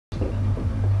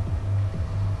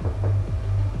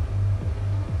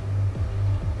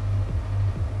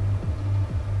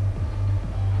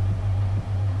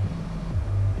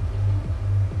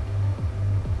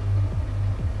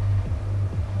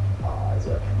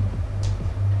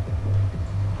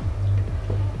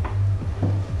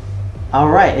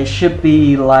Alright, it should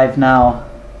be live now.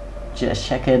 Just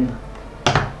checking.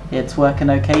 It's working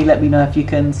okay. Let me know if you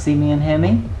can see me and hear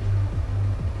me.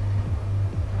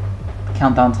 The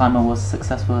countdown timer was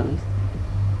successful at least.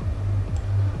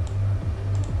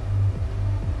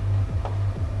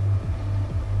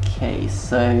 Okay,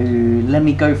 so let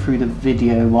me go through the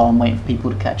video while I'm waiting for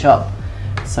people to catch up.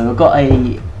 So I've got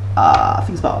a, I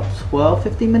think it's about a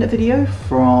 12-15 minute video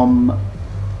from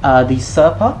the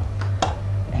Serper,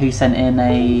 who sent in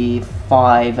a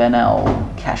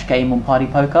 5NL cash game on Party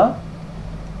Poker.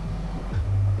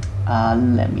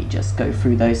 Let me just go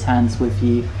through those hands with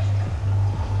you.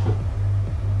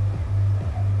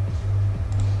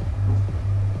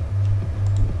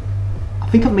 I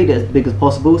think I've made it as big as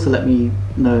possible, so let me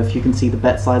know if you can see the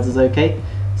bet sizes okay.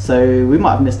 So we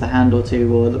might have missed a hand or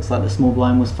two, or it looks like the small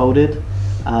blind was folded,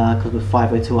 because with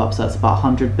 502 up, so that's about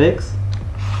 100 bigs.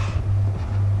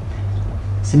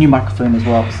 It's a new microphone as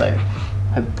well, so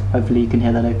hopefully you can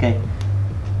hear that okay.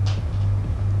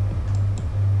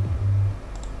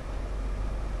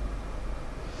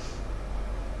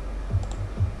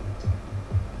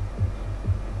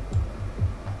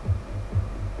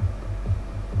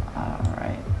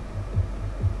 Alright.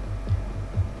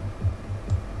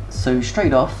 So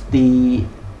straight off, the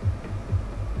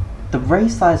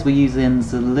raise size we're using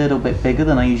is a little bit bigger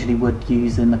than I usually would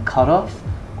use in the cutoff.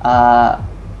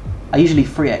 I usually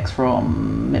 3x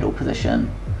from middle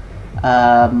position.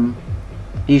 I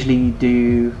usually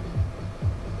do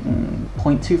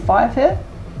 0.25 here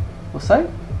or so,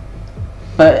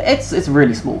 but it's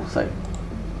really small. So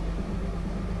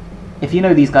if you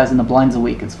know these guys in the blinds a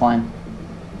week, it's fine.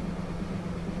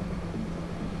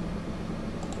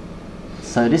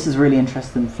 So this is really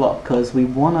interesting flop because we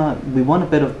want a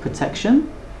bit of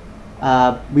protection.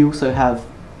 We also have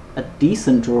a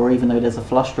decent draw, even though there's a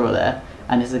flush draw there,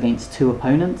 and it's against two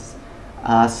opponents.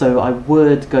 So I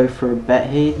would go for a bet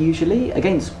here usually.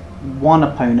 Against one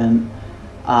opponent,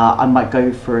 I might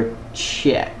go for a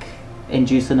check,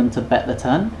 inducing them to bet the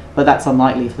turn, but that's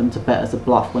unlikely for them to bet as a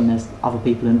bluff when there's other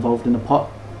people involved in the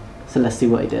pot. So let's see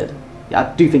what he did. Yeah,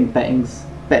 I do think betting's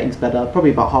better,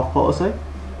 probably about half pot or so.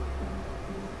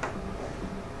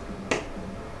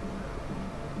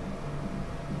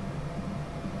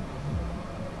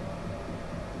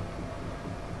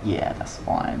 Yeah, that's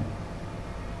fine.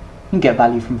 You can get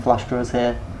value from flush draws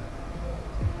here.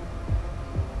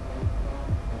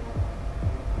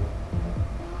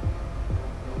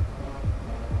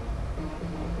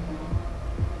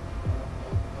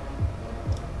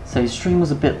 So stream was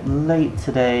a bit late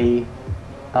today.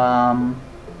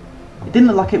 It didn't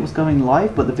look like it was going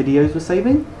live, but the videos were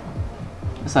saving.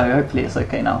 So hopefully it's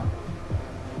okay now.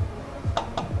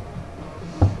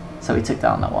 So we took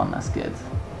down that one, that's good.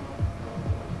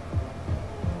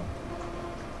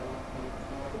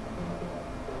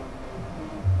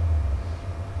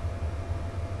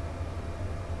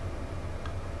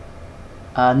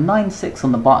 9-6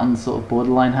 on the button, sort of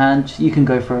borderline hand. You can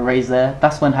go for a raise there.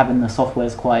 That's when having the software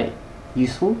is quite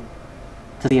useful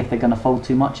to see if they're going to fold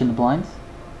too much in the blinds.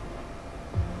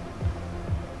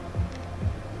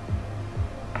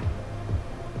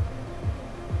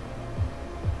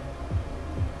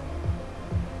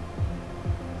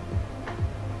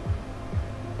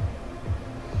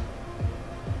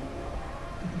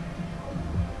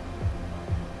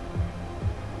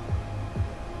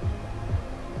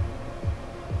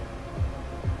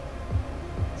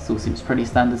 Still seems pretty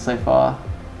standard so far.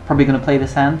 Probably going to play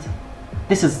this hand.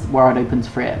 This is where I'd open to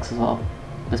 3x as well,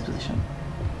 this position.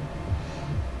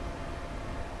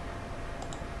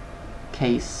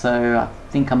 Okay, so I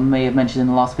think I may have mentioned in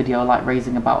the last video I like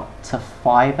raising about to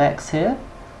 5x here.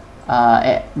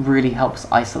 It really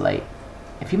helps isolate.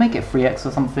 If you make it 3x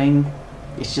or something,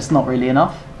 it's just not really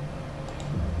enough.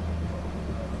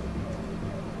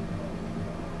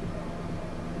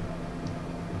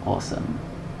 Awesome.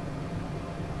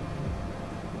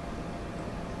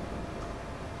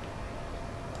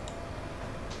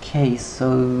 Okay,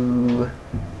 so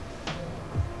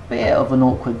bit of an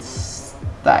awkward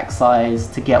stack size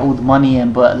to get all the money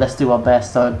in, but let's do our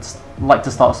best. So I'd like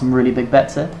to start some really big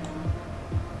bets here.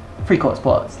 3/4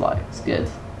 spots, like, it's good.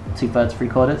 2/3,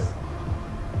 3/4.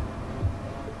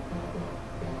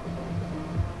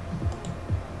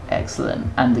 Excellent,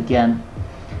 and again.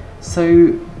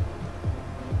 So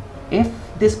if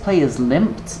this play is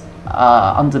limped,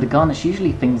 under the gun, it's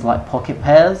usually things like pocket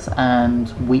pairs and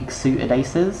weak suited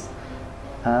aces.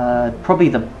 Probably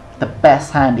the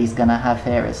best hand he's going to have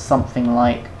here is something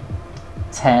like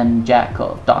 10 jack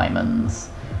of diamonds,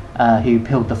 who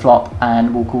peeled the flop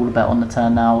and will call a bet on the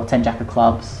turn now, or 10 jack of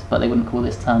clubs, but they wouldn't call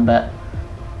this turn bet.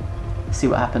 see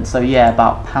what happens. So yeah,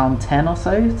 about £1.10 or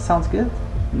so. Sounds good.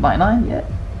 99, yeah.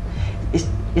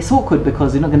 It's awkward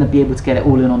because you're not going to be able to get it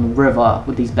all in on the river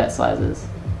with these bet sizes.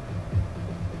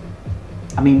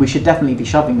 I mean, we should definitely be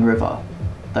shoving the river,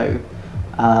 though,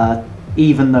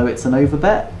 even though it's an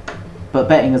overbet. But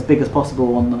betting as big as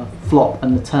possible on the flop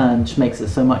and the turn just makes it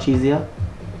so much easier.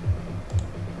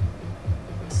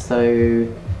 So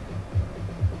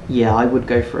yeah, I would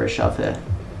go for a shove here.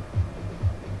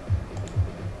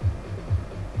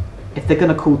 If they're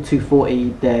going to call 240,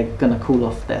 they're going to call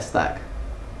off their stack.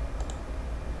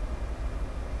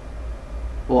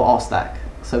 Or our stack.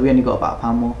 So we only got about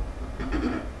 £1 more.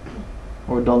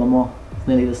 Or $1 more. It's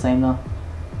nearly the same now.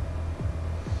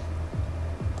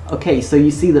 Okay, so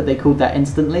you see that they called that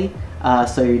instantly.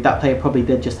 So that player probably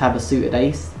did just have a suited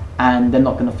ace. And they're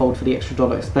not going to fold for the extra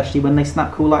dollar, especially when they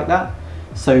snap call like that.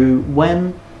 So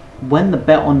when the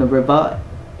bet on the river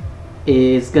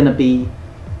is going to be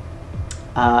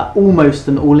almost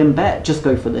an all-in bet, just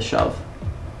go for the shove.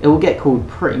 It will get called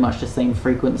pretty much the same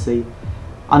frequency,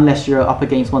 unless you're up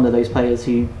against one of those players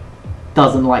who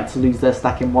doesn't like to lose their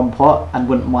stack in one pot and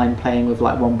wouldn't mind playing with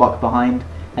like $1 behind,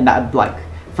 and that would like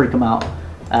freak them out.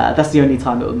 That's the only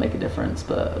time it would make a difference,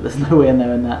 but there's no way in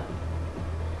knowing that.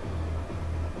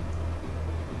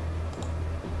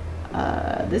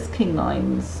 This king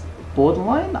nine's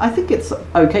borderline. I think it's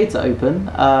okay to open.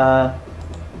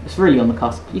 It's really on the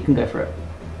cusp. You can go for it.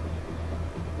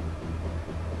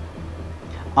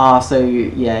 So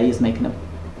yeah, he's making a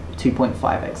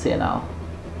 2.5x here now.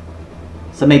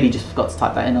 So maybe you just forgot to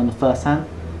type that in on the first hand.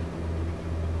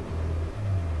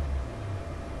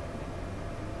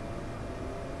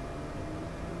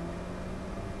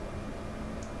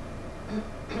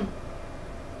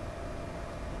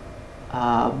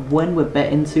 When we're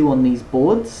bet into on these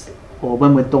boards, or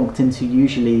when we're donked into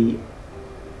usually,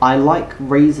 I like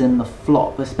raising the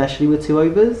flop, especially with 2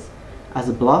 overs, as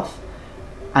a bluff,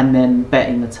 and then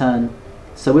betting the turn.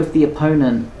 So if the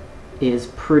opponent is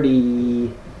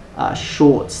pretty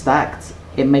short stacked,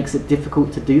 it makes it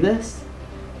difficult to do this.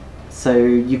 So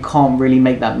you can't really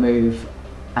make that move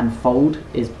and fold.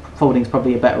 Folding is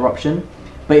probably a better option.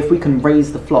 But if we can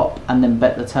raise the flop and then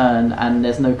bet the turn and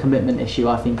there's no commitment issue,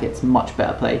 I think it's much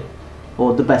better play,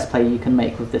 or the best play you can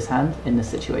make with this hand in this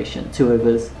situation. 2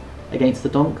 overs against the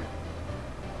donk,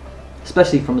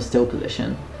 especially from a still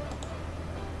position.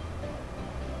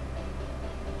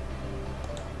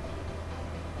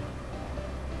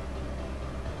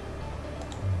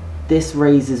 This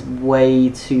raise is way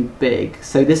too big.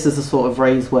 So this is the sort of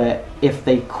raise where if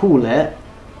they call it,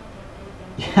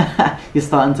 you're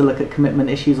starting to look at commitment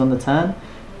issues on the turn.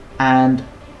 And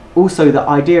also the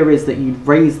idea is that you'd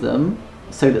raise them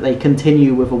so that they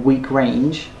continue with a weak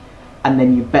range, and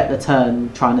then you bet the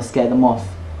turn trying to scare them off,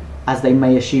 as they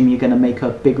may assume you're going to make a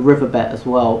big river bet as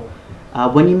well.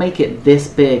 When you make it this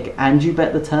big and you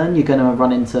bet the turn, you're going to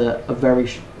run into a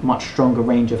very much stronger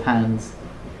range of hands.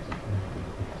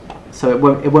 So it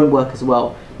won't work as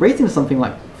well. Raising something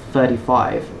like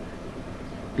 35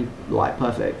 be like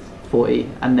perfect. 40,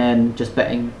 and then just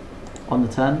betting on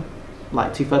the turn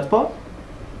like 2/3 pot.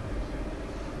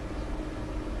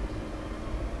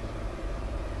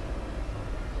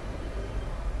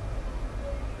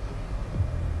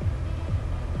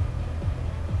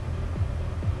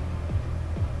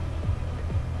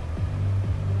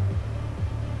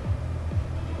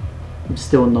 I'm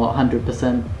still not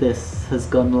 100% this has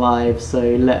gone live, so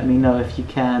let me know if you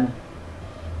can.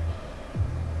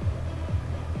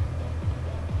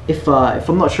 If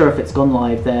I'm not sure if it's gone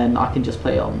live, then I can just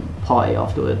play it on party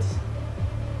afterwards.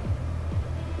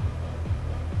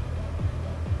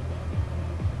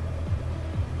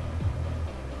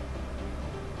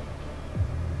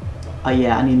 Oh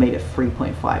yeah, and he made it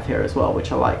 3.5 here as well,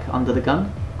 which I like under the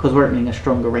gun, because we're opening a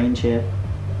stronger range here.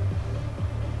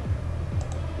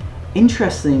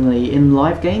 Interestingly, in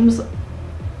live games,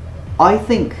 I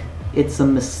think it's a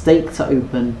mistake to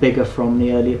open bigger from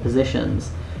the earlier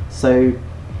positions. So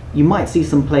you might see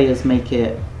some players make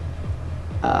it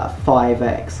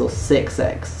 5x or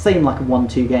 6x, same like a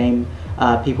 1-2 game.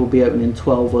 People be opening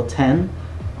 12 or 10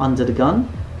 under the gun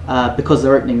because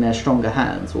they're opening their stronger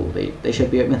hands, or they should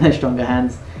be opening their stronger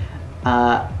hands.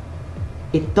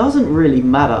 It doesn't really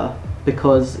matter,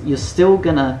 because you're still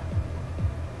gonna,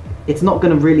 it's not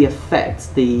gonna really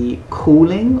affect the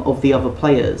calling of the other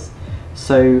players.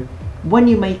 So when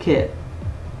you make it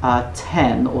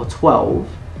 10 or 12,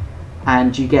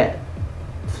 and you get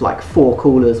like 4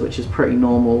 callers, which is pretty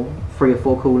normal, 3 or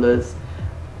 4 callers,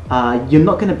 you're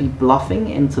not going to be bluffing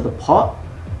into the pot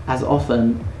as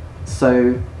often,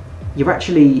 so you're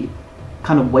actually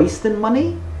kind of wasting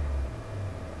money.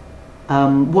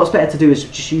 What's better to do is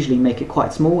just usually make it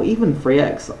quite small. Even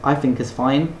 3x I think is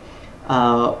fine,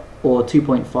 or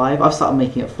 2.5. I've started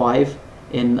making it 5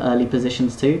 in early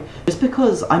positions too, just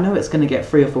because I know it's going to get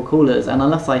 3 or 4 callers, and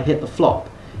unless I hit the flop,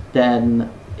 then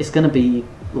it's going to be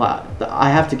like I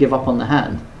have to give up on the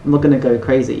hand. I'm not going to go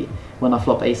crazy when I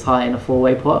flop ace high in a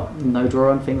 4-way pot, no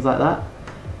draw and things like that.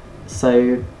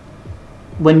 So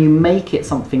when you make it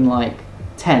something like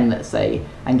 10, let's say,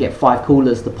 and get 5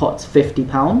 callers, the pot's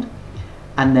 £50,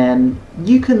 and then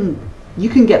you can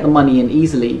get the money in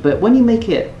easily. But when you make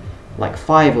it like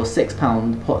 £5 or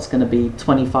 £6, the pot's going to be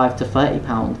 £25 to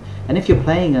 £30, and if you're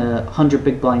playing a 100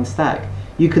 big blind stack,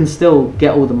 you can still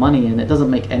get all the money in. It doesn't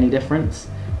make any difference,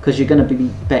 because you're going to be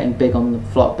betting big on the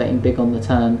flop, betting big on the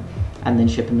turn, and then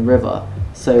shipping the river.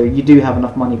 So you do have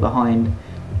enough money behind.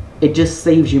 It just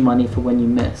saves you money for when you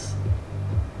miss.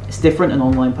 It's different in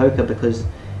online poker because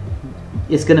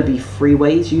it's going to be 3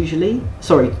 ways usually.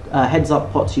 Sorry, heads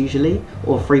up pots usually,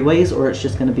 or 3 ways, or it's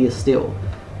just going to be a steal.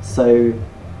 So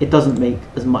it doesn't make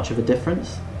as much of a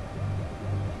difference.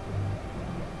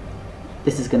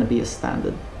 This is going to be a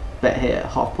standard bet here,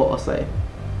 half pot or so.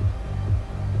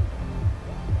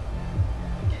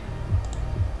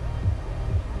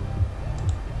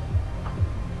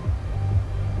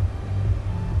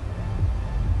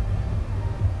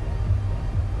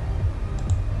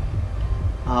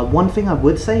 One thing I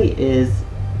would say is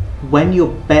when you're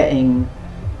betting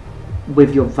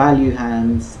with your value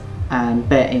hands and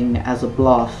betting as a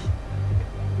bluff,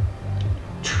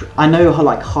 I know how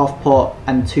like half pot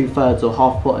and 2/3 or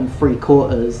half pot and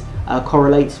 3/4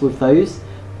 correlates with those,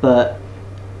 but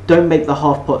don't make the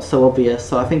half pot so obvious.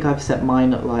 So I think I've set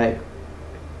mine at like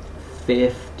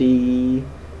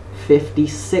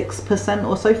 56%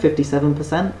 or so,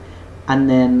 57%, and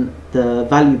then the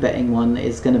value betting one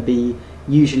is going to be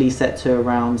usually set to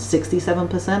around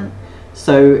 67%.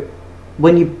 So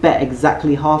when you bet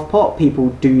exactly half pot, people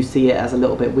do see it as a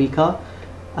little bit weaker.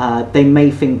 They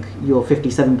may think your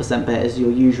 57% bet is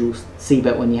your usual C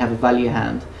bet when you have a value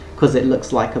hand, because it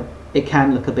looks like it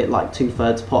can look a bit like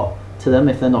 2/3 pot to them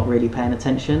if they're not really paying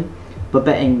attention. But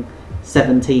betting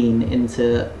 17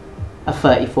 into a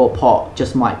 34 pot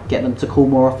just might get them to call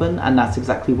more often, and that's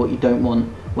exactly what you don't want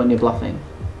when you're bluffing.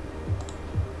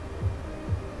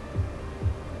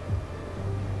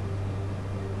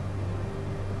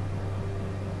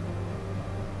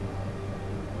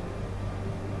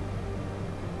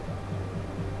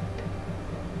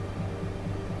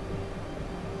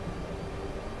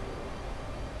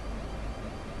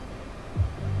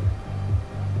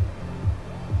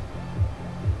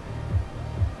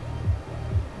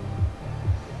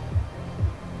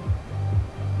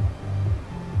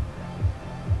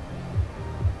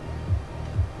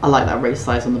 I like that raise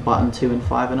size on the button 2 and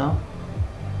 5 and up.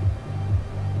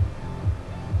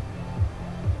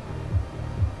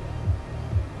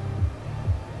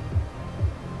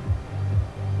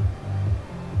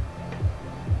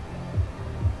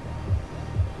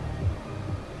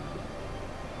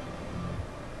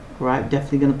 Right,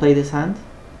 definitely going to play this hand.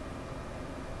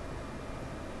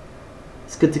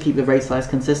 It's good to keep the raise size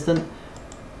consistent.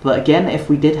 But again, if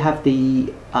we did have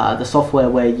the software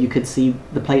where you could see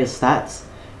the player's stats,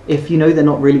 if you know they're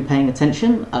not really paying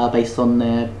attention based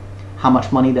on how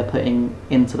much money they're putting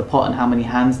into the pot and how many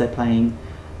hands they're playing,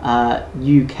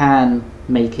 you can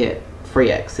make it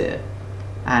 3x here.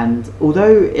 And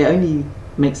although it only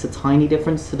makes a tiny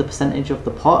difference to the percentage of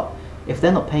the pot, if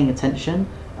they're not paying attention,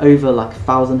 over like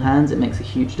 1,000 hands, it makes a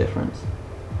huge difference.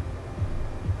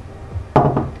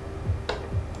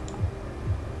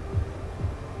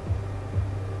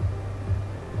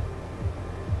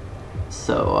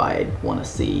 So I'd want to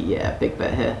see, yeah, big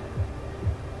bet here.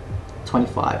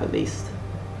 25 at least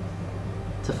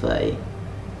to 30.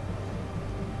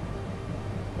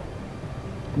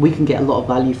 We can get a lot of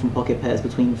value from pocket pairs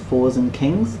between 4s and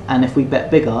kings, and if we bet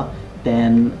bigger,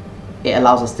 then it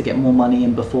allows us to get more money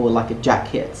in before like a jack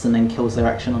hits and then kills their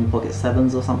action on pocket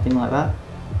 7s or something like that.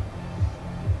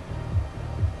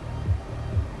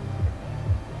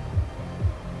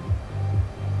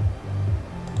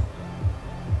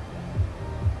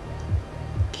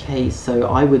 Okay, so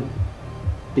I would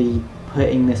be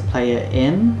putting this player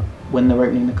in when they're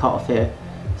opening the cutoff here.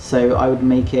 So I would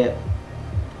make it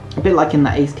a bit like in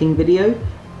that ace king video.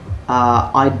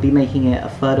 I'd be making it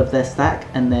 1/3 of their stack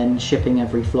and then shipping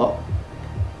every flop.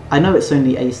 I know it's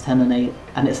only ace 10 and 8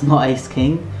 and it's not ace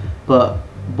king, but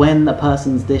when the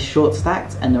person's this short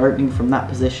stacked and they're opening from that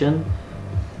position,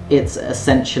 it's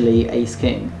essentially ace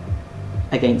king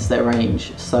against their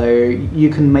range. So you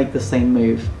can make the same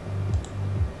move.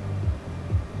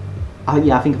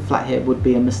 yeah, I think a flat hit would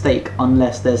be a mistake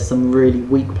unless there's some really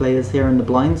weak players here in the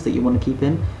blinds that you want to keep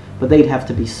in, but they'd have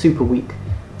to be super weak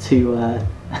to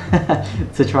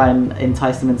to try and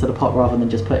entice them into the pot rather than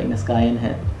just putting this guy in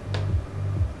here.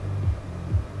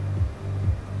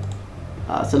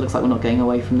 So it looks like we're not getting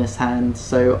away from this hand,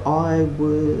 so I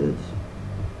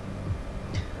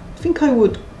think I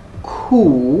would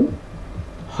call,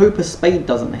 hope a spade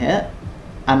doesn't hit,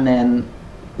 and then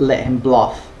let him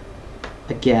bluff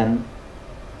again.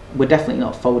 We're definitely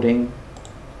not folding,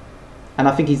 and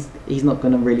I think he's not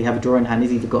going to really have a draw in hand.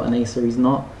 He's either got an ace or he's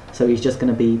not, so he's just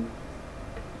going to be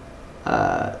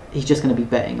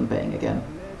betting and betting again.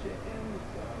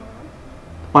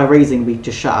 By raising, we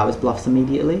just shut out his bluffs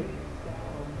immediately.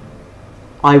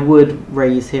 I would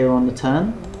raise here on the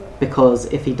turn, because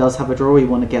if he does have a draw, we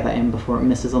want to get that in before it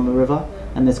misses on the river,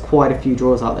 and there's quite a few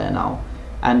draws out there now,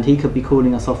 and he could be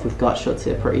calling us off with gut shots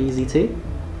here pretty easy too.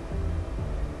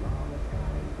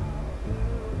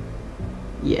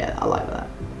 Yeah, I like that.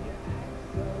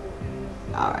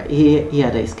 Alright, he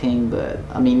had ace king, but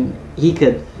I mean, he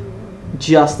could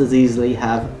just as easily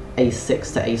have ace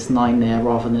 6 to ace 9 there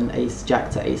rather than ace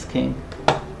jack to ace king.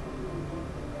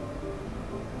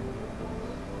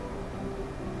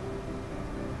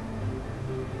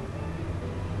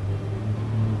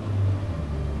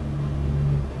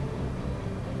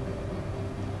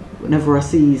 Whenever I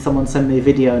see someone send me a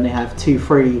video and they have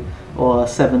 2-3 or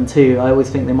 7-2, I always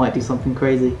think they might do something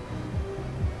crazy.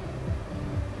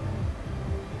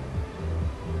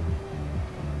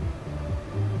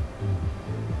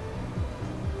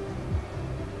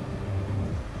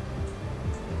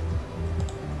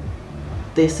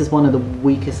 This is one of the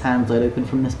weakest hands I'd open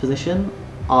from this position.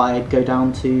 I'd go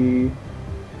down to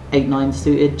 8-9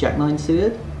 suited, jack-9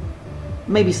 suited,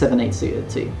 maybe 7-8 suited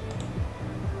too.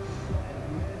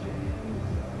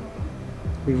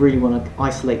 We really want to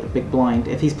isolate the big blind.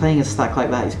 If he's playing a stack like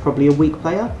that, he's probably a weak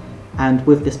player, and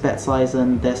with this bet size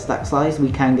and their stack size,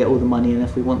 we can get all the money in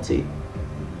if we want to,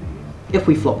 if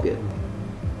we flop good.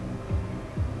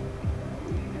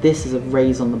 This is a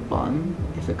raise on the button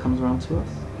if it comes around to us.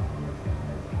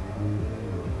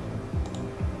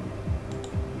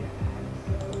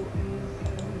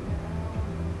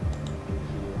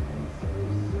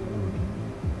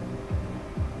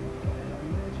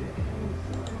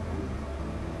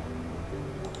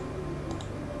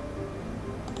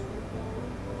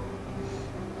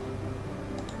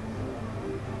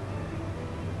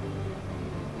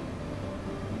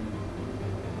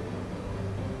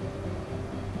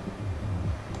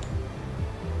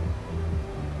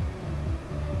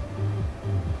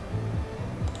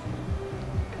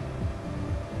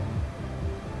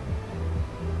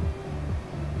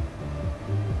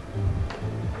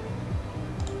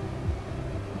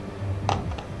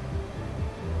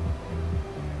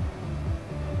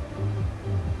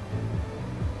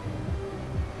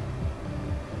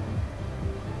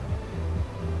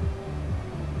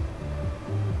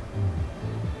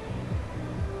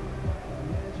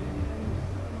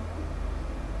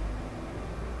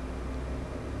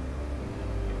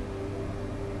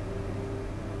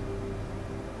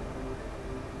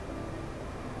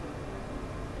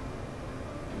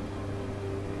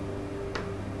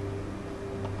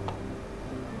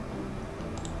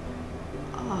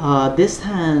 This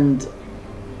hand,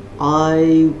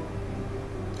 I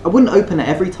wouldn't open it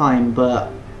every time,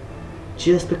 but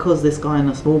just because this guy in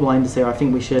the small blind is here, I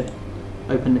think we should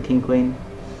open the king queen.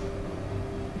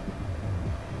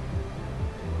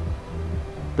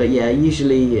 But yeah,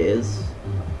 usually it is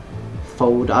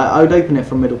fold. I would open it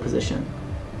from middle position,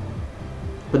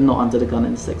 but not under the gun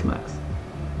in 6 max.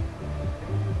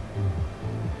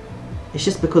 It's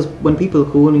just because when people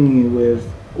are calling you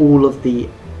with all of the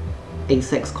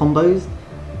ace-x combos,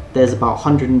 there's about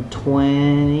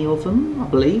 120 of them, I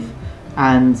believe,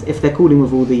 and if they're calling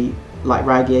with all the like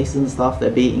raggy aces and stuff, they're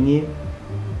beating you.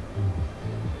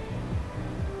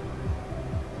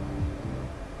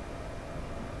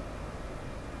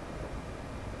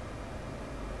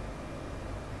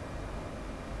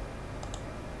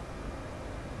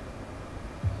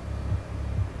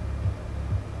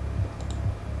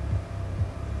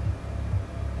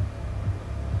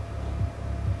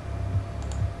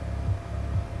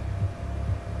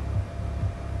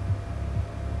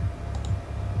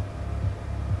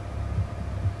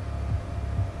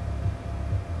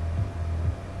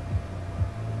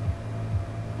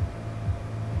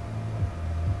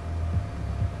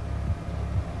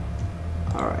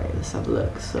 Alright, let's have a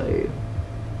look. So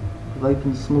we've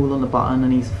opened small on the button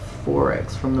and he's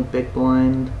 4x from the big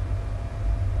blind.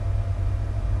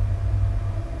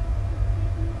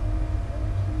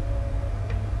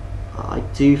 I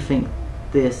do think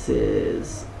This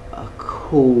is a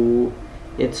call.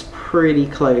 It's pretty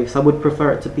close. I would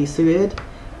prefer it to be suited.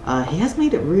 He has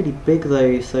made it really big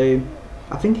though, so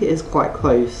I think it is quite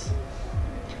close.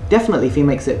 Definitely if he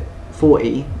makes it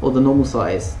 40 or the normal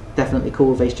size, definitely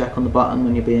call with ace jack on the button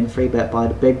when you're being free bet by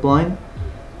the big blind.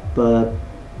 But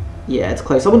yeah, it's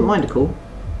close. I wouldn't mind a call.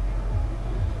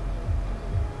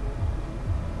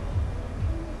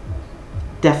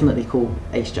 Definitely call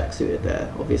ace jack suited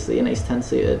there, obviously, and ace 10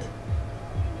 suited.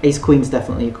 Ace queen's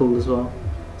definitely a call as well,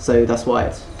 so that's why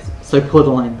it's so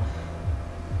borderline.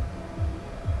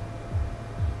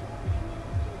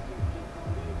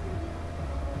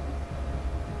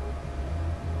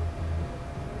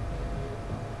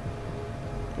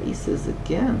 Aces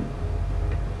again.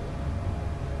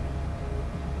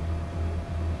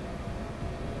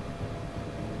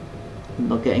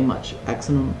 Not getting much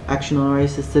action on our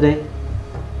aces today.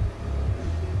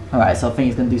 Alright, so I think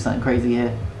he's going to do something crazy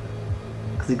here.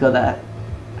 Because he got that.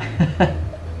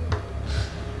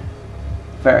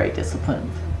 Very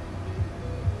disciplined.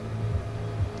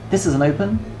 This is an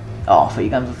open. Oh, I thought you were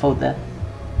going to fold there.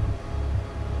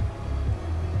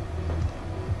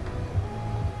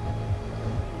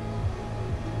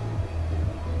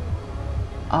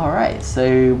 Alright,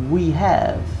 so we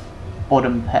have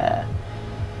bottom pair.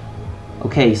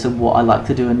 Okay, so what I like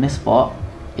to do in this spot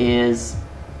is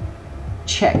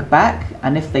check back,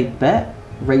 and if they bet,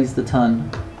 raise the turn.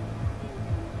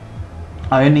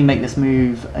 I only make this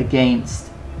move against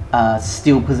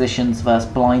steal positions versus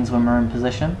blinds when we're in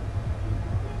position.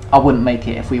 I wouldn't make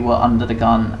it if we were under the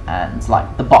gun and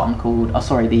like the button called,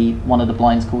 one of the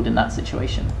blinds called in that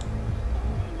situation.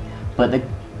 But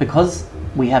because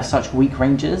we have such weak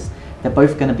ranges, they're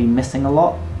both going to be missing a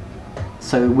lot,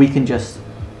 so we can just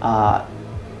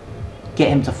get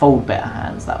him to fold better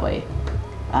hands that way.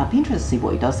 I'd be interested to see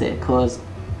what he does here, because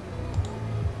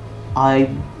I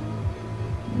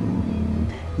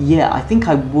think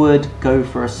I would go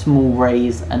for a small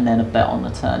raise and then a bet on the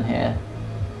turn here,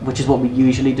 which is what we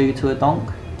usually do to a donk.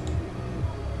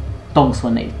 Donks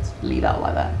when they lead out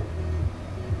like that.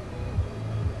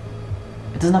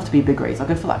 It doesn't have to be a big raise. I'll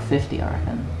go for like 50, I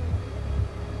reckon.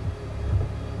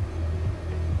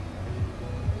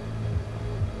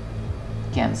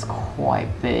 Again, it's quite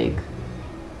big.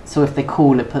 So if they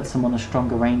call, it puts them on a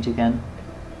stronger range again.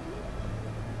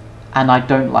 And I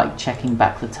don't like checking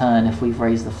back the turn if we've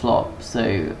raised the flop,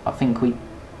 so I think we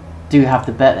do have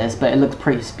to bet this, but it looks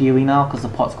pretty spewy now because the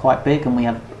pot's quite big and we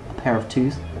have a pair of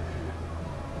twos.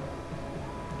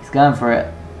 He's going for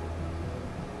it.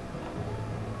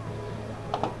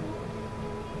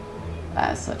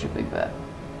 That is such a big bet.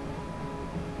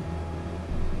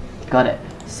 Got it.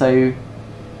 So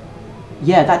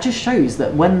yeah, that just shows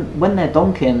that when they're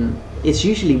donking, it's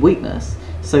usually weakness.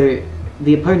 So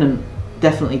the opponent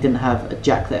definitely didn't have a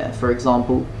jack there, for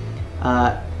example.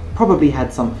 Probably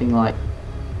had something like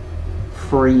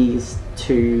threes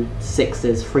to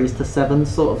sixes, threes to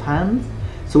sevens sort of hands.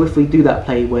 So if we do that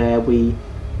play where we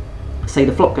say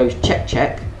the flop goes check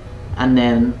check and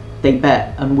then they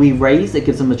bet and we raise, it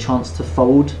gives them a chance to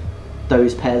fold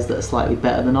those pairs that are slightly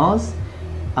better than ours.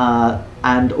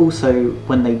 And also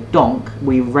when they donk,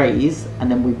 we raise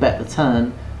and then we bet the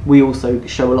turn, we also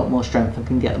show a lot more strength and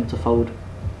can get them to fold.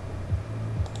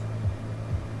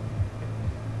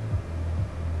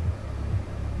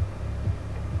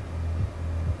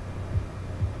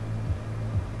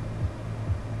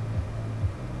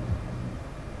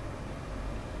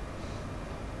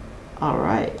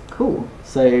 Alright, cool.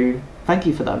 So thank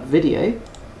you for that video.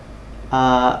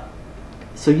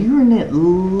 So you were in it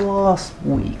last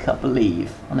week, I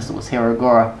believe, unless it was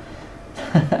Hirogora.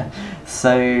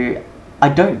 So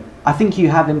I think you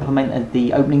have implemented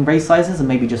the opening raise sizes and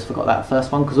maybe just forgot that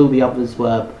first one because all the others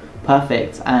were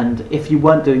perfect. And if you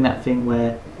weren't doing that thing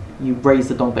where you raise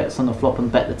the donk bets on the flop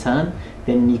and bet the turn,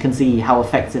 then you can see how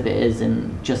effective it is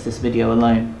in just this video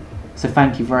alone. So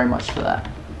thank you very much for that.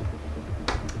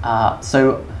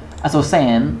 So as I was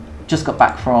saying, just got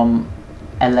back from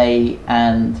LA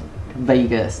and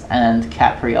Vegas and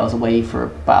Capri. I was away for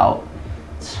about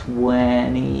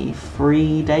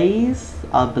 23 days,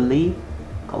 I believe.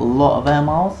 Got a lot of air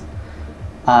miles.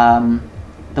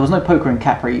 There was no poker in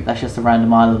Capri, that's just a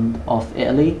random island off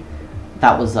Italy.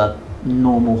 That was a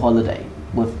normal holiday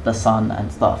with the sun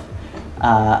and stuff.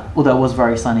 Although it was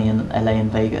very sunny in LA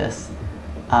and Vegas.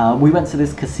 We went to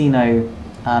this casino,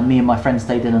 me and my friend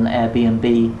stayed in an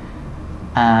Airbnb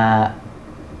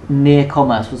near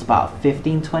Commerce. Was about a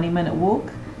 15-20 minute walk.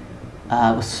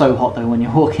 It was so hot though when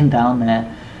you're walking down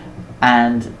there,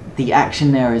 and the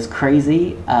action there is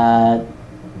crazy.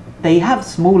 They have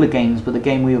smaller games, but the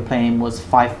game we were playing was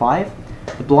 5-5.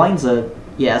 The blinds are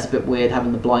yeah, it's a bit weird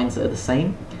having the blinds that are the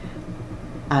same.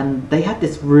 And they had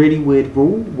this really weird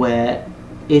rule where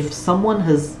if someone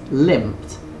has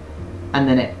limped and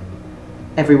then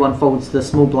everyone folds the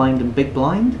small blind and big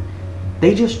blind,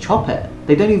 they just chop it.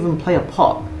 They don't even play a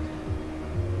pot.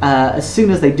 As soon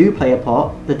as they do play a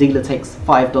pot, the dealer takes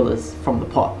 $5 from the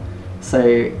pot.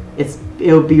 So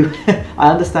it'll be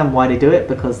I understand why they do it,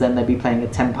 because then they'd be playing a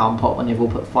 £10 pot when they've all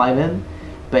put 5 in.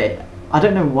 But I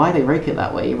don't know why they rake it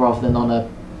that way rather than on a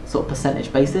sort of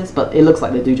percentage basis. But it looks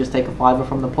like they do just take a $5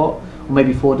 from the pot, or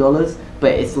maybe $4.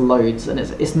 But it's loads, and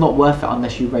it's not worth it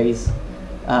unless you raise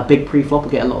big pre-flop or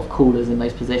get a lot of callers in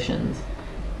those positions.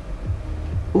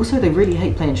 Also, they really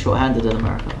hate playing short-handed in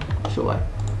America. Short way.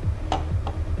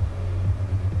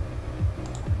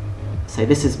 So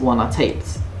this is one I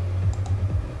taped.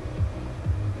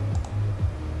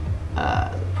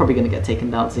 Probably going to get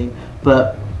taken down soon.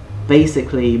 But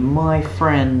basically, my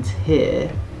friend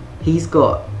here, he's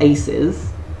got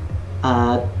aces.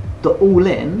 The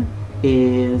all-in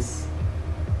is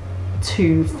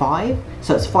 2-5.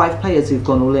 So it's 5 players who've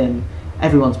gone all in.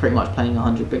 Everyone's pretty much playing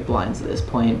 100 big blinds at this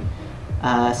point.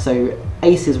 So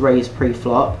aces raised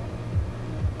pre-flop.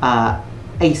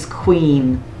 Ace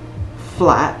queen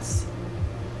flats.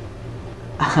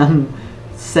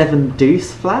 7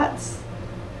 deuce flats.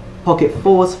 Pocket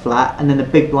fours flat, and then the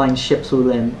big blind ships all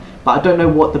in. But I don't know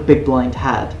what the big blind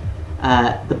had.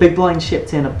 The big blind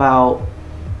shipped in about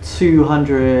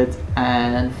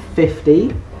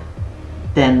 250.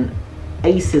 Then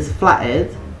aces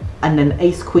flatted, and then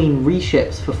ace queen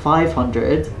reships for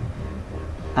 500.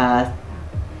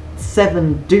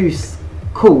 7 deuce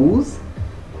calls,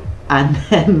 and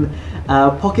then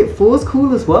pocket fours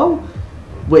call as well,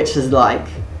 which is like,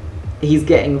 he's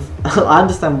getting, I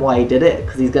understand why he did it,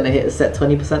 because he's going to hit a set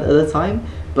 20% of the time,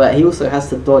 but he also has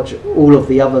to dodge all of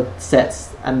the other sets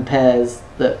and pairs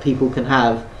that people can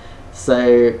have.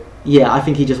 So yeah, I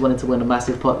think he just wanted to win a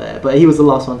massive pot there, but he was the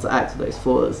last one to act with those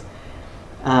fours.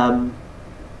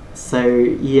 So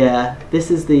yeah,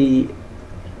 this is the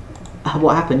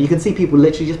what happened. You can see people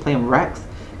literally just playing racks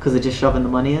because they're just shoving the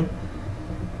money in.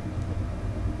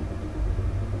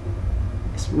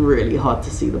 It's really hard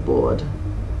to see the board,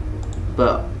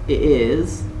 but it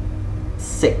is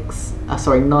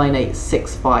 9, 8,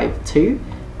 6, 5, 2,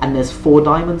 and there's 4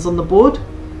 diamonds on the board.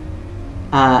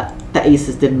 The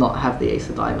aces did not have the ace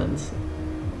of diamonds.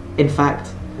 In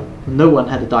fact, no one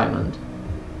had a diamond.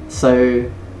 So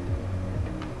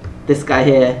this guy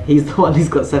here, he's the one who's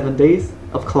got 7 Ds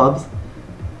of clubs.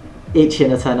 Itching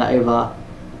to turn that over.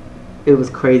 It was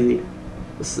crazy. It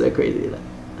was so crazy.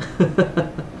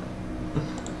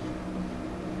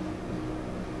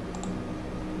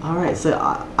 Alright, so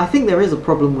I think there is a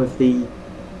problem with the...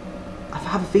 I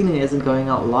have a feeling it isn't going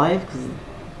out live because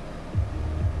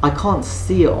I can't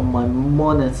see it on my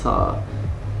monitor.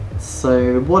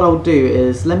 So what I'll do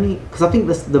is, let me, because I think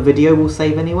the video will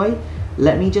save anyway,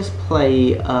 let me just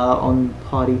play on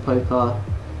Party Poker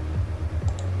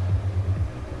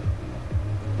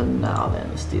for now then.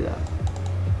 Let's do that.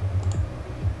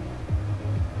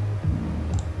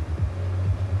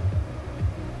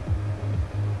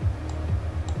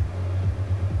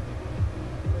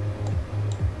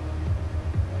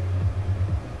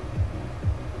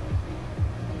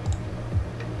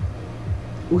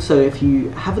 Also, if you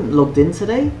haven't logged in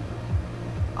today,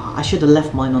 I should have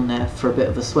left mine on there for a bit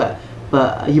of a sweat,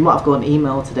 but you might have got an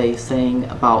email today saying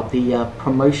about the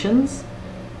promotions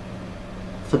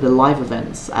for the live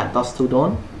events at Dusk Till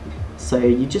Dawn. So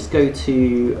you just go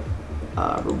to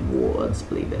rewards, I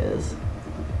believe it is.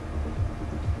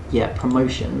 Yeah,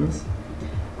 promotions.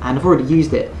 And I've already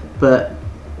used it, but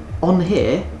on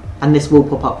here, and this will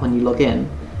pop up when you log in,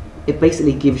 it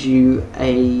basically gives you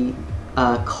a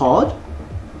card,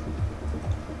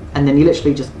 and then you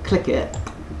literally just click it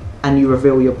and you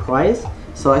reveal your prize.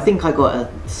 So I think I got a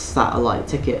satellite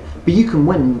ticket, but you can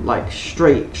win like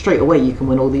straight away. You can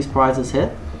win all these prizes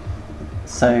here.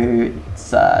 So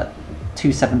it's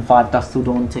 275 Dusk Till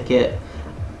Dawn ticket,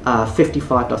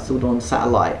 55 Dusk Till Dawn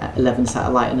satellite, 11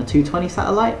 satellite, and a 220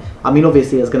 satellite. I mean,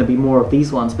 obviously there's going to be more of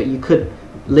these ones, but you could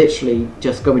literally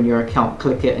just go in your account,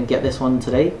 click it, and get this one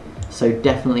today. So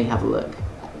definitely have a look.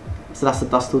 So that's the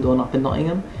Dusk Till Dawn up in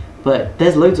Nottingham. But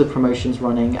there's loads of promotions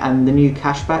running, and the new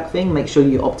cashback thing, make sure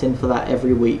you opt in for that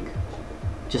every week,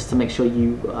 just to make sure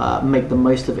you make the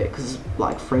most of it, because it's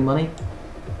like free money.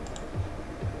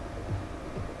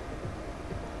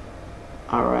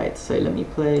 Alright, so let me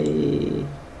play...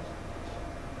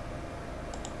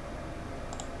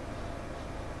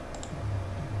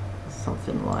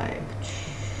 something like...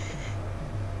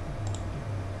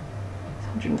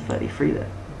 133 there.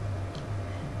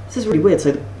 This is really weird.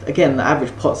 So again, the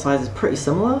average pot size is pretty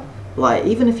similar. Like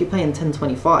even if you're paying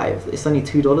 10.25, it's only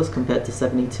 $2 compared to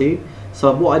 72.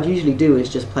 So what I'd usually do is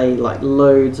just play like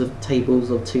loads of tables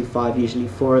of 2.5, usually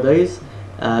 4 of those.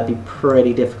 It'd be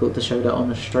pretty difficult to show that on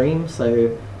the stream.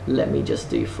 So let me just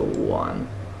do for one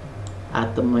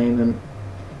at the moment.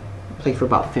 Play for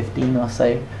about 15 or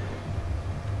so.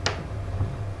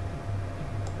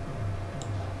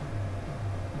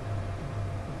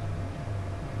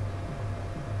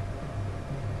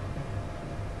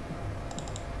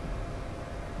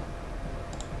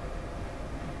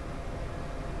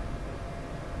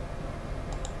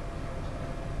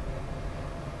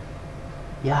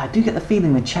 Yeah, I do get the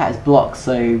feeling the chat is blocked,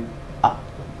 so I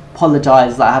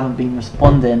apologise that I haven't been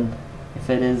responding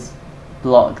if it is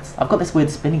blocked. I've got this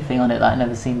weird spinny thing on it that I've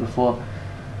never seen before.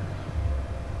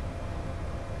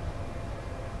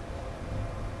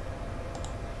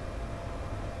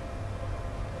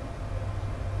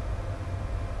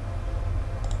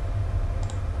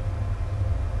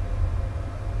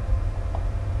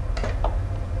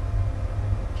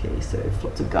 Okay, so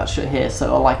flopped a gut shot here,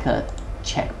 so I like a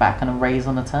check back and a raise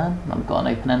on the turn, and I've got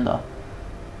an open ender.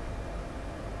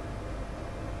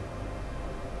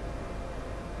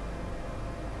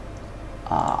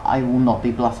 I will not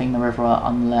be bluffing the river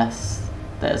unless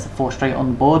there's a 4 straight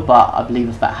on the board, but I believe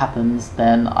if that happens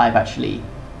then I've actually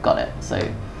got it, so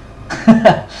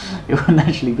it wouldn't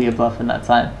actually be a bluff in that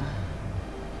time.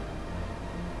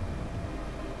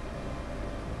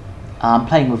 I'm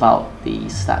playing without the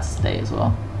stats today as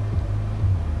well.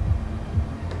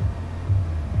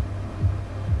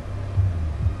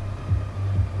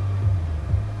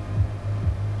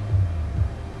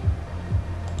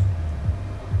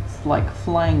 Like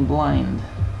flying blind.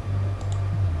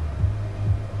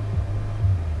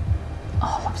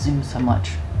 Oh, I love Zoom so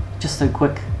much. Just so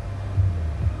quick.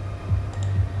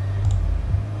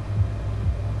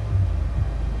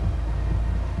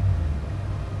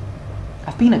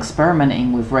 I've been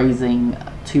experimenting with raising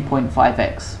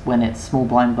 2.5x when it's small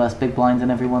blind versus big blind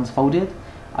and everyone's folded.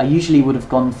 I usually would have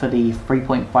gone for the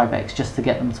 3.5x just to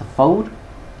get them to fold,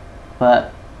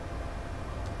 but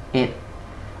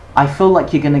I feel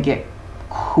like you're going to get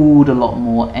called a lot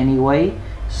more anyway,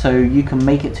 so you can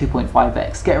make it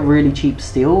 2.5x, get a really cheap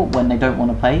steal when they don't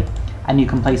want to play, and you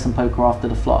can play some poker after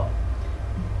the flop.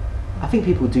 I think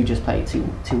people do just play too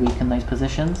weak in those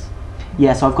positions.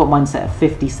 Yeah, so I've got mine set at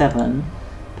 57%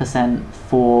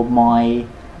 for my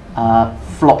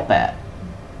flop bet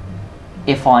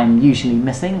if I'm usually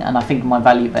missing, and I think my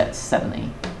value bet's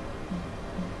 70.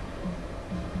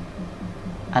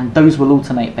 And those will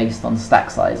alternate based on stack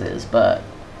sizes, but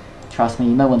trust me,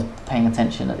 no one's paying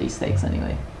attention at these stakes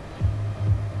anyway.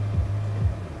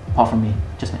 Apart from me,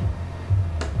 just me.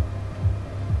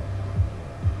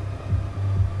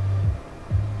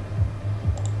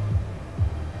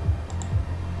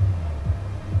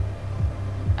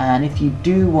 And if you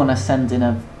do want to send in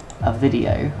a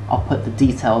video, I'll put the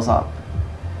details up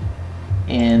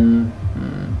in,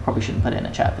 probably shouldn't put it in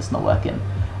a chat if it's not working.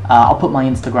 I'll put my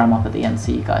Instagram up at the end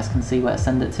so you guys can see where to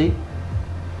send it to.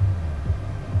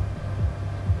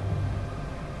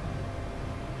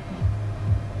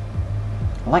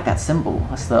 I like that symbol.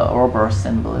 That's the Ouroboros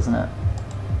symbol, isn't it?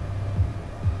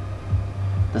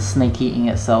 The snake eating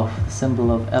itself, the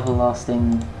symbol of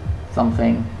everlasting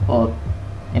something, or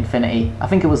infinity. I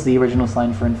think it was the original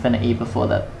sign for infinity before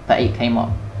the 8 came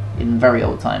up in very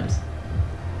old times.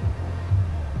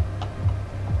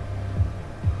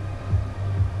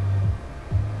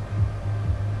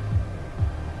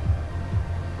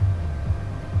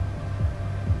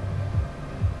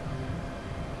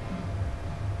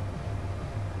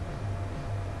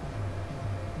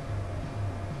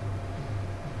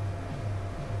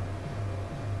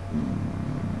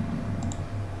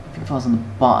 If I was on the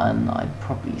button, I'd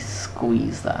probably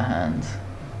squeeze that hand,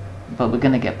 but we're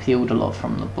going to get peeled a lot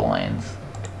from the blinds.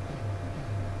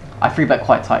 I free bet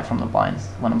quite tight from the blinds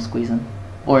when I'm squeezing,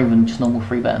 or even just normal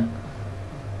free betting.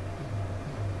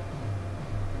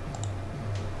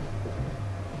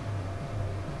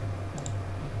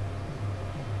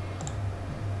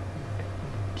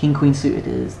 King Queen suited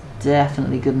is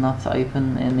definitely good enough to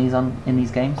open in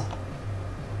these games.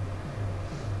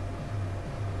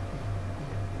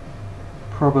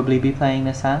 Probably be playing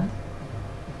this hand.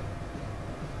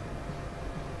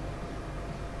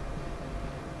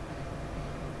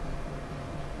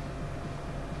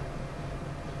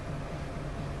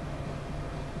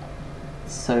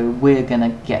 So we're gonna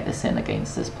get this in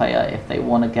against this player if they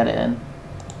want to get it in.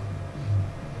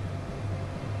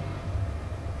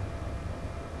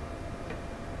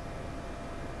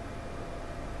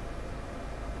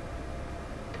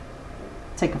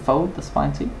 take a fold, that's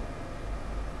fine too.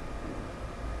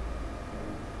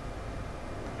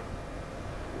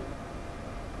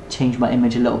 Change my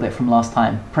image a little bit from last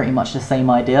time. Pretty much the same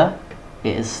idea.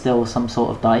 It is still some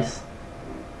sort of dice.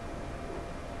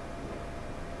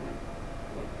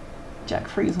 Jack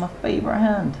 3 is my favourite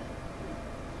hand.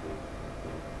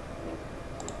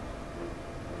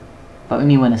 But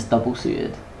only when it's double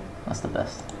suited. That's the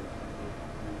best.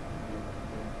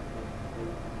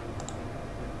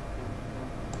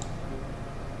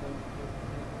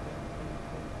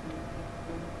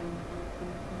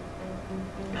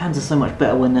 Hands are so much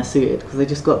better when they're suited because they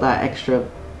just got that extra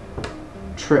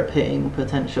trip hitting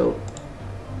potential.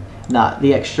 Nah,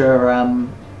 the extra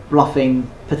bluffing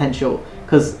potential,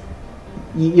 because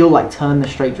you'll like turn the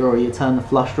straight draw or you turn the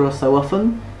flush draw so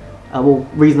often, well,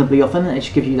 reasonably often, and it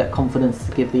should give you that confidence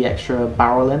to give the extra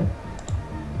barrel in.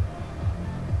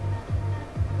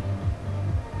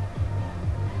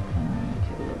 Make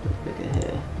it a little bit bigger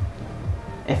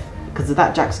here. Because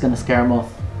that jack's going to scare him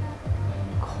off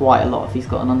quite a lot if he's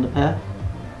got an underpair.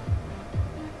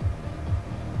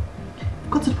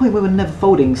 Got to the point where we're never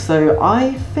folding, so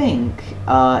I think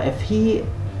if he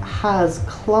has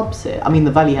clubs here, I mean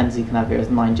the value hands you can have here is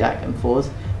 9 jack and 4s.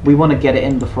 We want to get it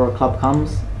in before a club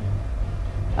comes.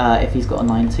 If he's got a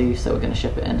 9-2, so we're going to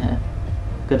ship it in here.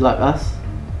 Good luck us.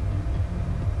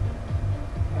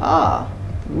 Ah,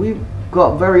 we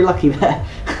got very lucky there.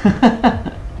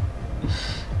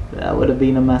 That would have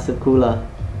been a massive cooler.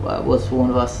 Well, it was for one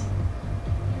of us.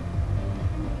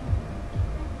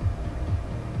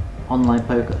 Online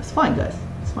poker. It's fine, guys.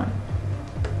 It's fine.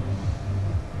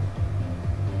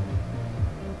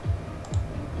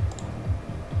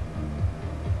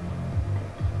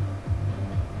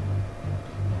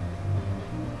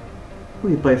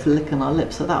 We were both licking our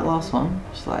lips at that last one.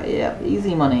 Just like, yeah,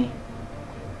 easy money.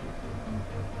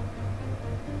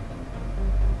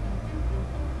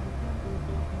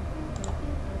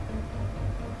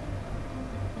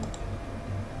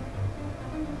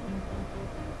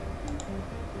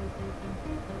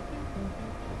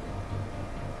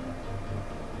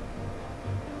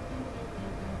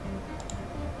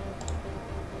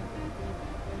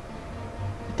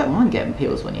 Don't mind getting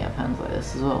peels when you have hands like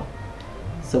this as well.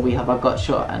 So we have our gut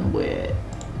shot and we're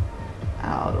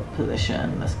out of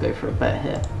position. Let's go for a bet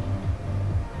here.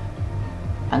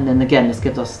 And then again, this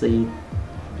gives us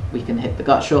we can hit the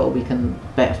gut shot, or we can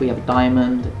bet if we have a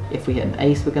diamond. If we hit an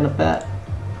ace, we're going to bet.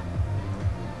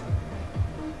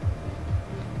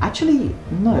 Actually,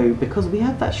 no, because we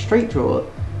have that straight draw,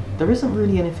 there isn't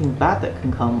really anything bad that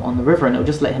can come on the river, and it'll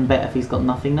just let him bet if he's got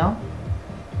nothing now.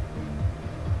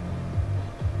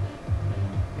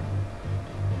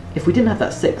 If we didn't have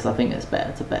that 6, I think it's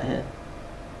better to bet here.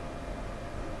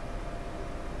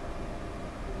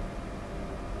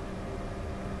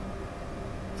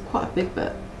 It's quite a big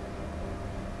bet.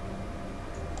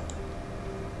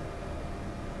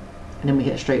 And then we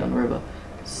hit straight on the river.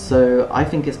 So I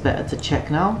think it's better to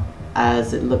check now,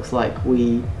 as it looks like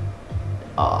we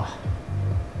are.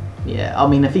 Yeah, I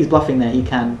mean, if he's bluffing there, he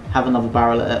can have another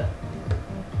barrel at it.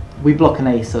 We block an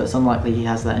ace, so it's unlikely he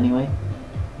has that anyway.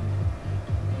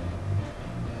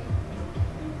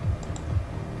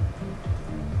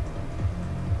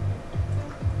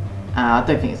 I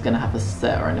don't think it's going to have a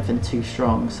set or anything too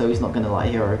strong, so he's not going to like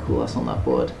hero call us on that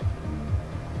board.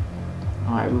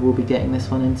 Alright, we will be getting this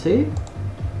one in too,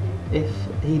 if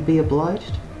he'd be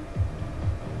obliged.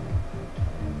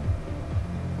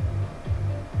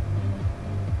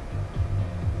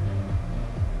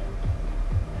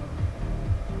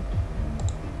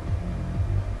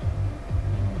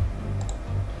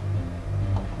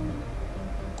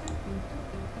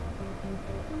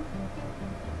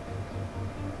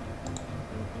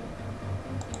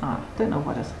 I don't know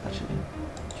why that's actually.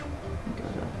 Go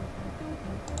there.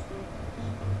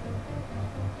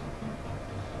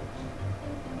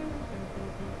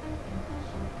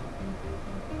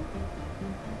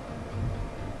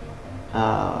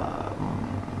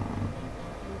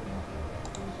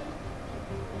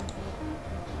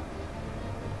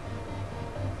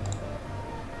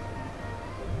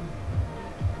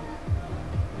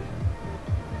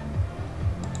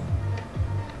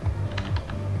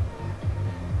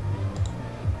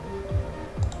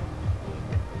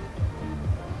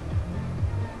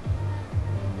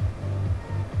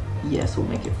 Yes, we'll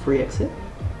make it free exit.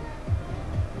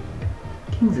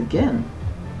 Kings again.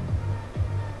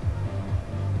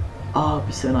 Oh, it'd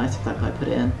be so nice if that guy put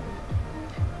it in.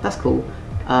 That's cool.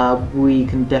 We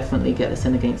can definitely get this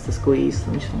in against the squeeze.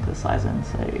 Let me just think of the size in.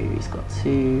 So he's got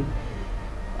 2.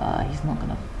 He's not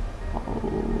gonna fold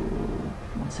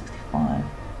 165.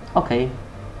 Okay.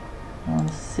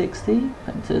 160,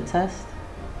 put him to the test.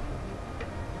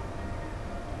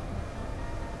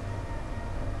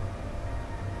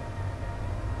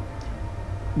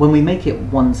 When we make it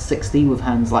 160 with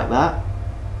hands like that,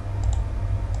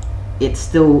 it's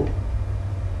still,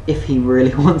 if he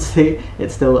really wants to, it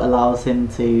still allows him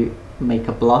to make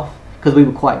a bluff, because we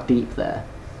were quite deep there,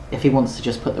 if he wants to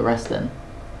just put the rest in.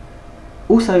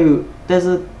 Also, there's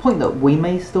a point that we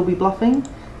may still be bluffing,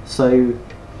 so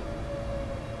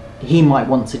he might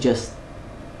want to just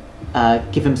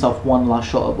give himself one last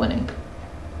shot at winning.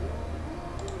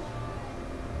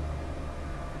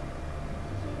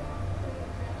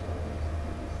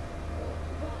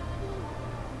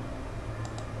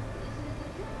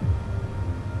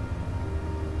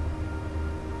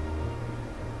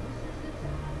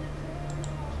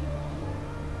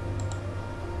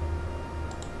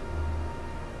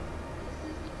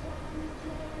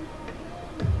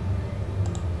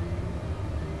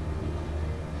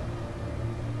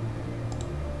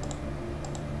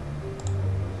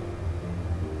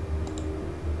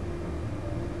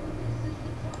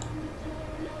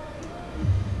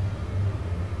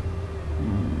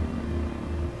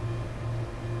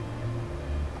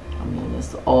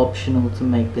 It's optional to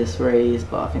make this raise,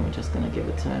 but I think we're just going to give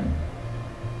it to him.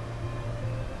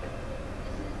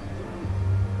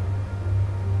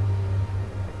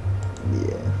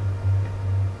 Yeah.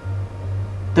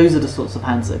 Those are the sorts of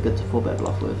hands that are good to 4-bet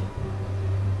bluff with.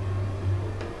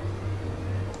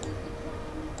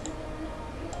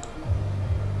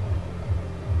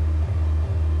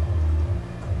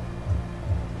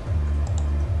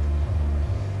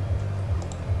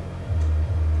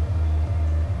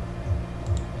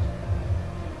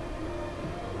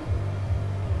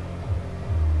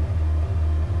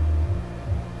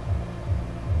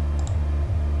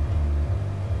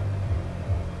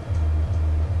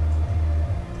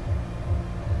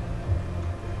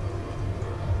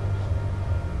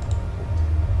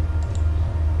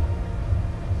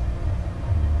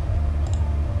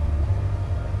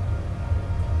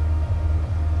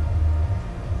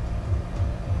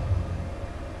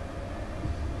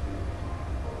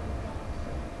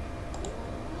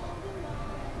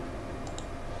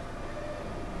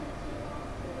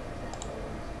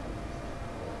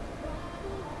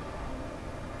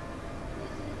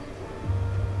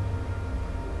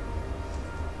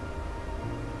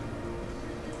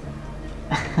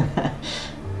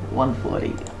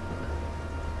 $140.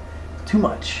 Too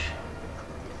much.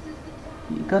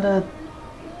 You gotta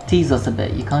tease us a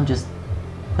bit. You can't just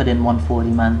put in 140,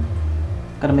 man.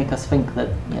 Gotta make us think that,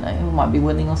 you know, we might be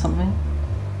winning or something.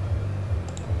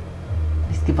 At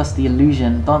least give us the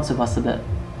illusion. Dance with us a bit.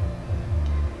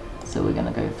 So we're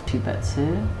gonna go for 2 bets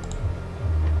here.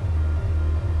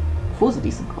 4's a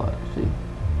decent card, actually.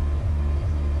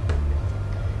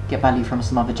 Get value from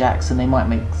some other jacks, and they might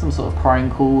make some sort of crying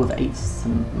call with 8s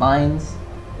and 9s.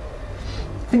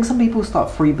 I think some people start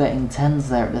free betting 10s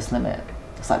there at this limit.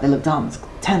 It's like they look down, it's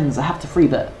 10s, I have to free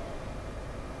bet.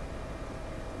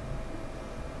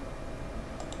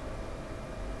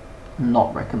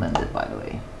 Not recommended, by the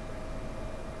way.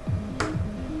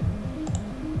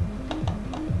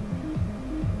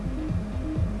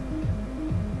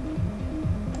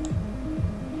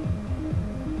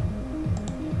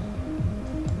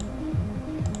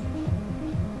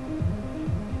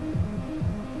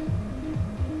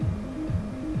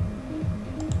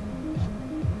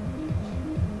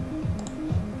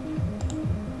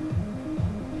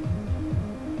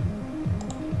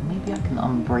 Maybe I can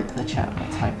unbreak the chat by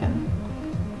typing.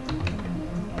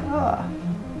 Ah.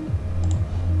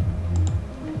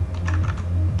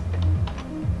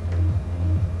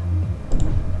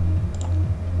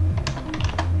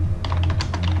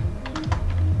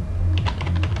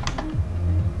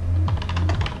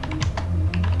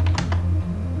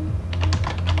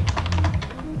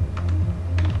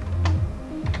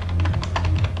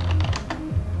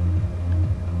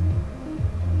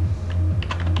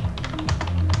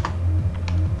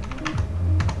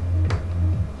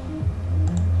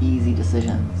 Easy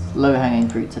decisions. Low hanging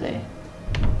fruit today.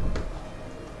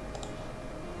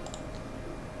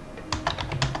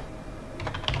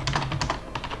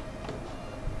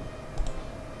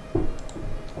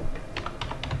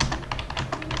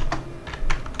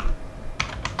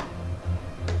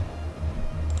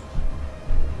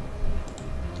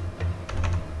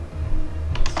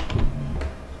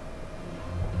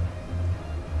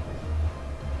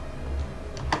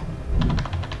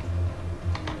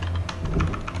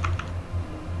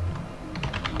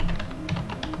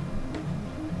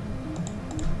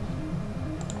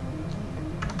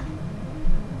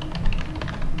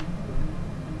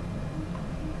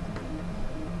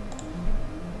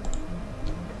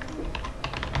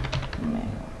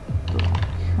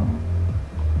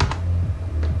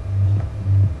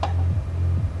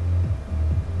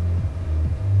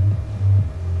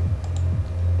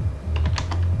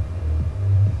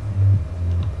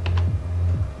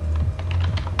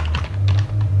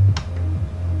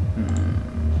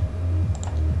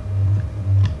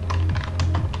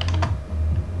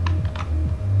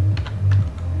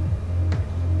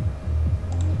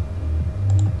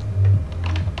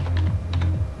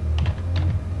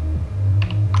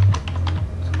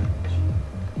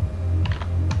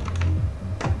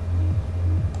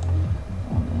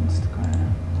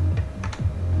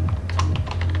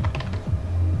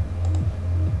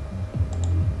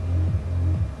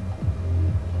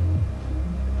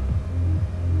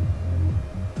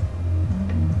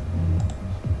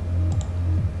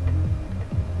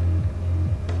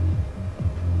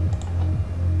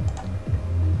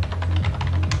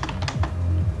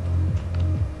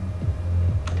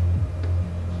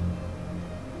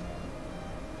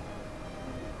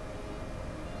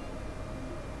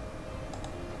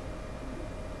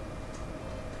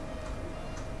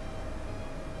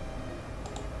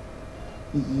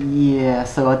 Yeah,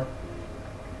 so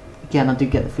again, I do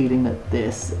get the feeling that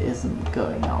this isn't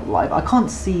going out live. I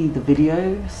can't see the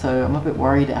video, so I'm a bit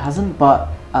worried it hasn't, but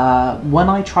when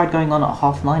I tried going on at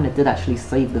 9:30, it did actually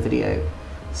save the video.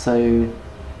 So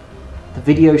the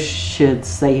video should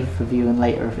save for viewing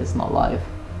later if it's not live.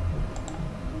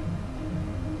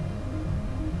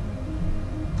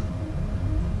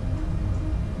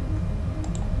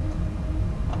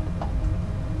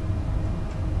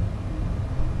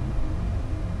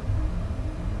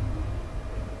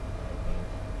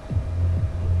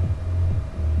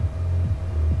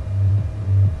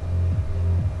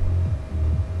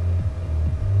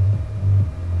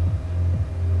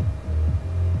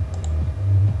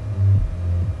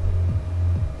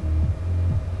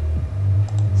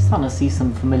 Starting to see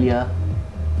some familiar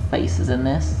faces in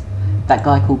this. That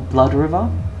guy called Blood River.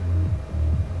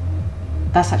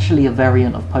 That's actually a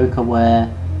variant of poker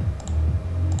where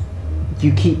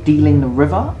you keep dealing the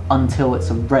river until it's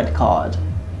a red card.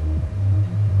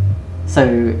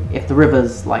 So if the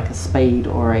river's like a spade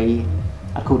or I'd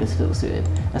call this still suited,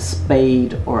 a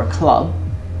spade or a club,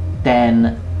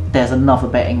 then there's another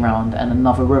betting round and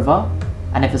another river,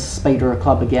 and if it's a spade or a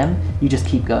club again, you just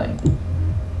keep going.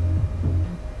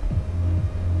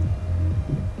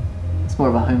 It's more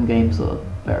of a home game sort of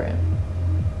variant.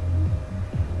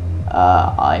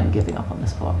 I'm giving up on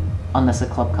this part. Unless a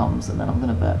club comes, and then I'm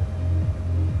going to bet.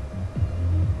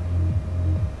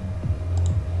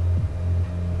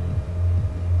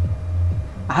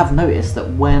 I have noticed that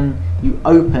when you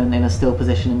open in a still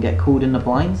position and get called in the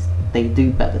blinds, they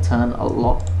do bet the turn a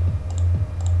lot.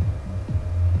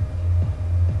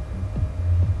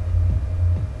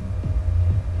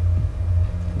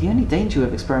 The only danger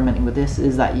with experimenting with this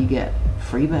is that you get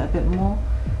free bet a bit more.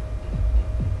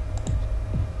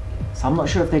 So I'm not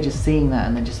sure if they're just seeing that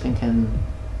and they're just thinking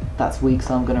that's weak,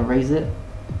 so I'm going to raise it.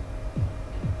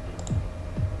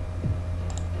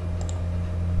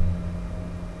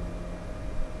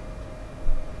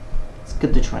 It's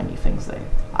good to try new things though.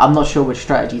 I'm not sure which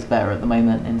strategy is better at the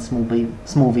moment in small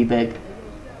v big.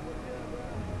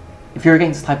 If you're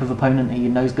against the type of opponent who you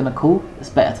know is going to call, it's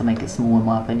better to make it small in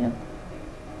my opinion.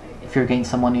 If you're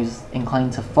against someone who's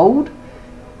inclined to fold,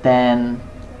 then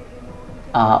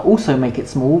also make it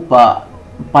small, but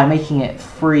by making it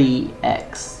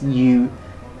 3x, you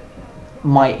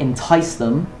might entice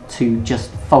them to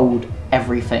just fold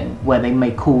everything, where they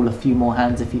may call a few more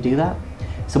hands if you do that.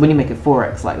 So when you make it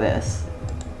 4x like this,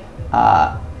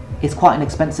 it's quite an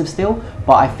expensive steal,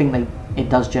 but I think it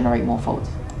does generate more folds.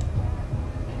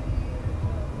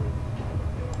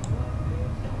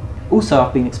 Also,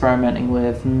 I've been experimenting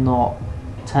with not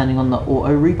turning on the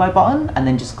auto rebuy button and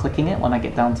then just clicking it when I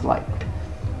get down to like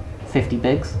 50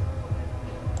 bigs.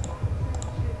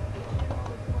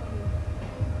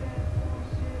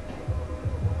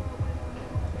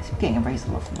 It's getting erased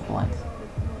a lot from the blinds.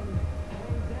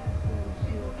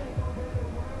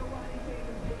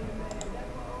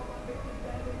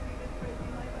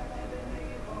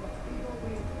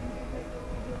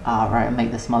 Alright, I'll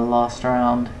make this my last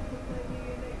round.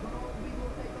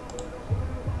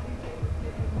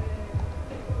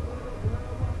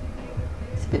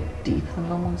 Bit deeper than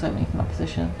normal, is opening from that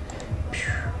position.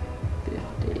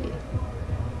 50.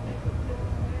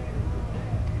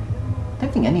 I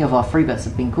don't think any of our free bets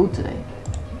have been called today.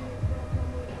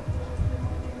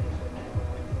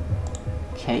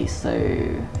 Okay, so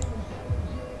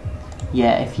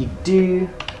yeah, if you do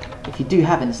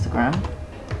have Instagram,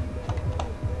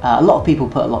 a lot of people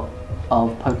put a lot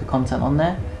of poker content on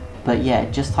there, but yeah,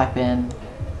 just type in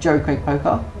Joe Craig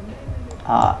Poker.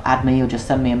 Add me or just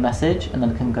send me a message and then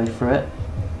I can go through it.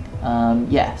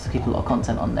 Yeah, so keep a lot of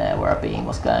content on there, where I've been,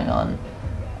 what's going on,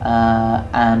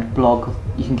 and blog.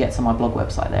 You can get to my blog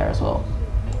website there as well.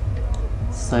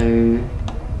 So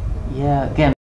yeah, again,